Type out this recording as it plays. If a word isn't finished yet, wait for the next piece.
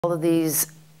All of these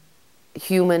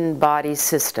human body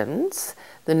systems,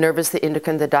 the nervous, the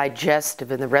endocrine, the digestive,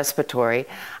 and the respiratory,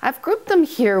 I've grouped them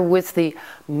here with the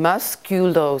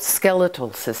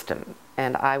musculoskeletal system.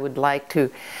 And I would like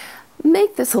to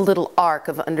make this a little arc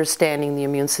of understanding the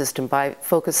immune system by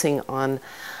focusing on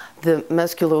the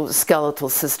musculoskeletal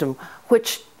system,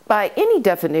 which by any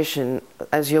definition,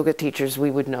 as yoga teachers, we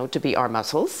would know to be our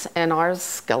muscles and our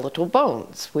skeletal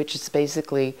bones, which is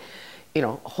basically, you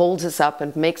know, holds us up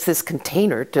and makes this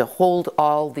container to hold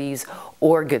all these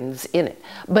organs in it.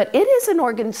 But it is an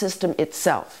organ system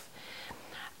itself.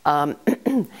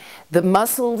 The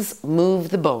muscles move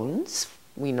the bones.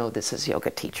 We know this as yoga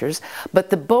teachers.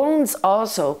 But the bones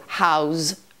also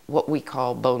house what we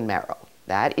call bone marrow.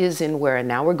 That is in where, and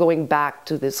now we're going back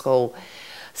to this whole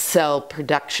cell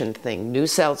production thing, new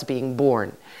cells being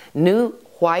born. New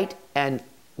white and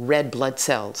red blood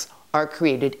cells are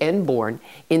created and born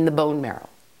in the bone marrow.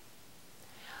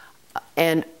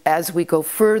 And as we go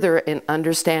further in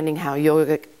understanding how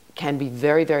yoga can be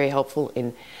very, very helpful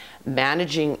in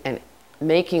managing and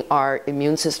making our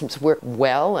immune systems work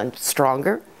well and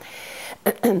stronger,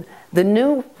 the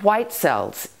new white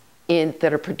cells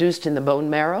that are produced in the bone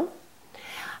marrow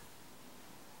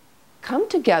come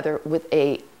together with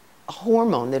a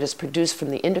hormone that is produced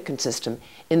from the endocrine system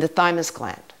in the thymus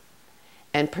gland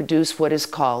and produce what is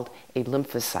called a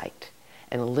lymphocyte.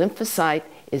 And a lymphocyte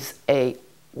is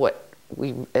what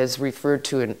is referred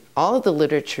to in all of the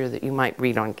literature that you might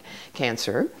read on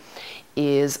cancer,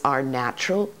 is our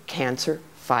natural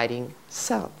cancer-fighting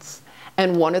cells.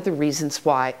 And one of the reasons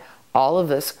why all of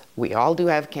us, we all do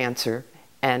have cancer,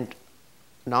 and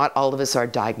not all of us are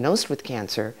diagnosed with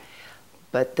cancer,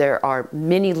 but there are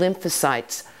many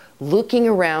lymphocytes looking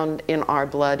around in our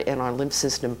blood and our lymph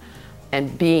system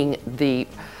and being the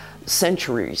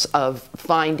centuries of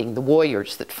finding the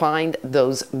warriors that find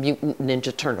those mutant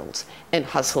ninja turtles and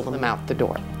hustle them out the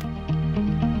door.